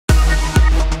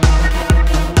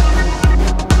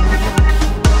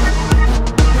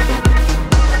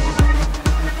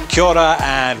Kia ora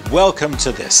and welcome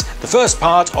to this, the first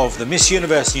part of the Miss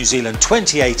Universe New Zealand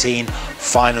 2018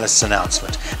 finalists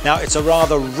announcement. Now it's a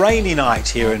rather rainy night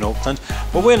here in Auckland,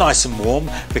 but we're nice and warm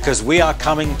because we are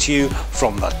coming to you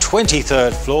from the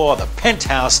 23rd floor, the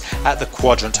penthouse at the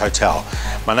Quadrant Hotel.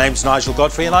 My name's Nigel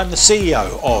Godfrey and I'm the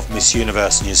CEO of Miss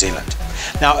Universe New Zealand.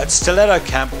 Now at Stiletto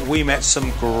Camp we met some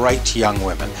great young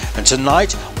women, and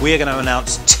tonight we are going to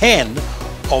announce 10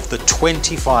 of the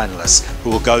 20 finalists who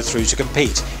will go through to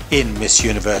compete in Miss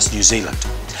Universe New Zealand.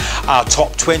 Our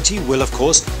top 20 will of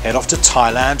course head off to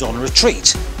Thailand on retreat,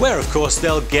 where of course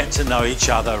they'll get to know each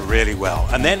other really well,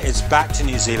 and then it's back to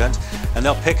New Zealand and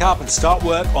they'll pick up and start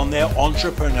work on their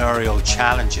entrepreneurial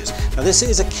challenges. Now this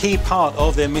is a key part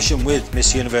of their mission with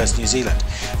Miss Universe New Zealand.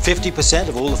 50%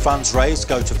 of all the funds raised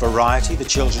go to Variety, the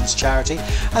children's charity,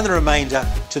 and the remainder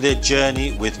to their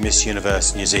journey with Miss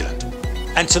Universe New Zealand.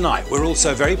 And tonight we're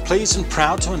also very pleased and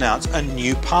proud to announce a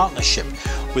new partnership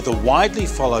with the widely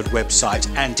followed website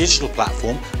and digital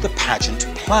platform, The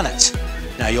Pageant Planet.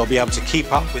 Now you'll be able to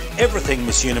keep up with everything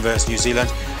Miss Universe New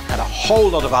Zealand and a whole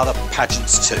lot of other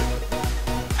pageants too.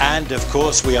 And of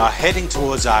course we are heading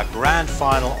towards our grand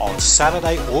final on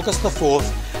Saturday, August the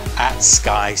 4th at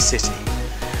Sky City.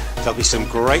 There'll be some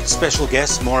great special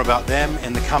guests, more about them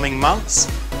in the coming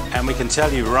months, and we can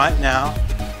tell you right now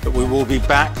that we will be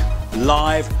back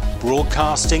live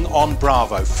broadcasting on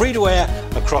Bravo, free to air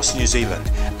across New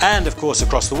Zealand and of course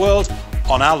across the world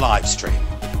on our live stream.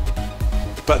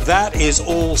 But that is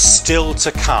all still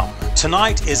to come.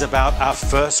 Tonight is about our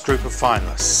first group of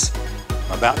finalists.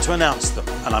 I'm about to announce them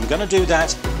and I'm going to do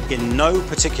that in no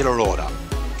particular order.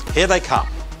 Here they come.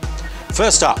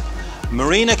 First up,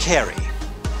 Marina Carey,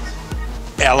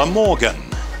 Ella Morgan,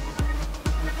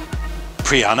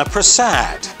 Priyana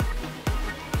Prasad,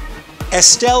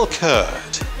 Estelle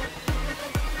Kurd,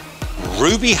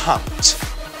 Ruby Hunt,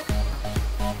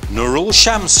 Nurul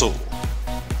Shamsul,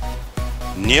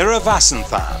 Neera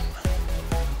Vasanthan,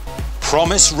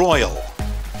 Promise Royal,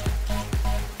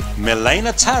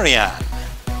 Milena Tarian,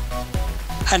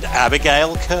 and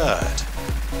Abigail Kurd.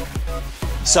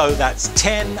 So that's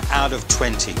 10 out of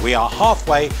 20. We are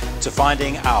halfway to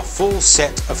finding our full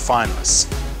set of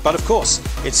finalists. But of course,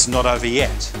 it's not over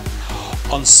yet.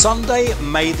 On Sunday,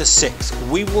 May the 6th,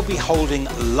 we will be holding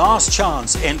last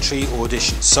chance entry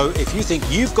auditions. So if you think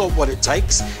you've got what it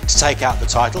takes to take out the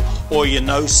title, or you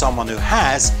know someone who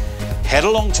has, head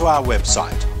along to our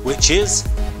website, which is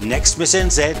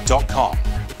nextmissnz.com.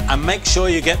 And make sure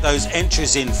you get those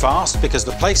entries in fast because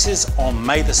the places on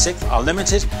May the 6th are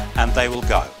limited and they will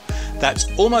go. That's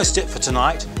almost it for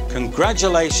tonight.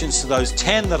 Congratulations to those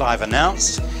 10 that I've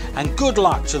announced, and good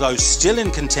luck to those still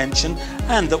in contention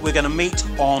and that we're going to meet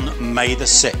on May the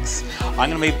 6th. I'm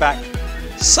going to be back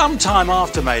sometime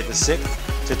after May the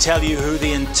 6th to tell you who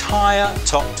the entire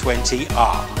top 20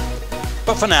 are.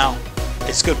 But for now,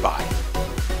 it's goodbye.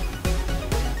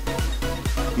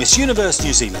 Miss Universe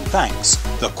New Zealand thanks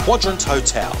the Quadrant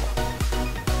Hotel,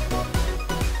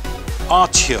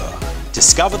 Arture,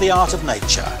 Discover the Art of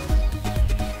Nature,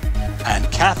 and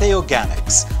Cathay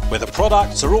Organics, where the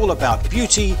products are all about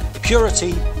beauty,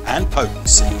 purity and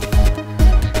potency.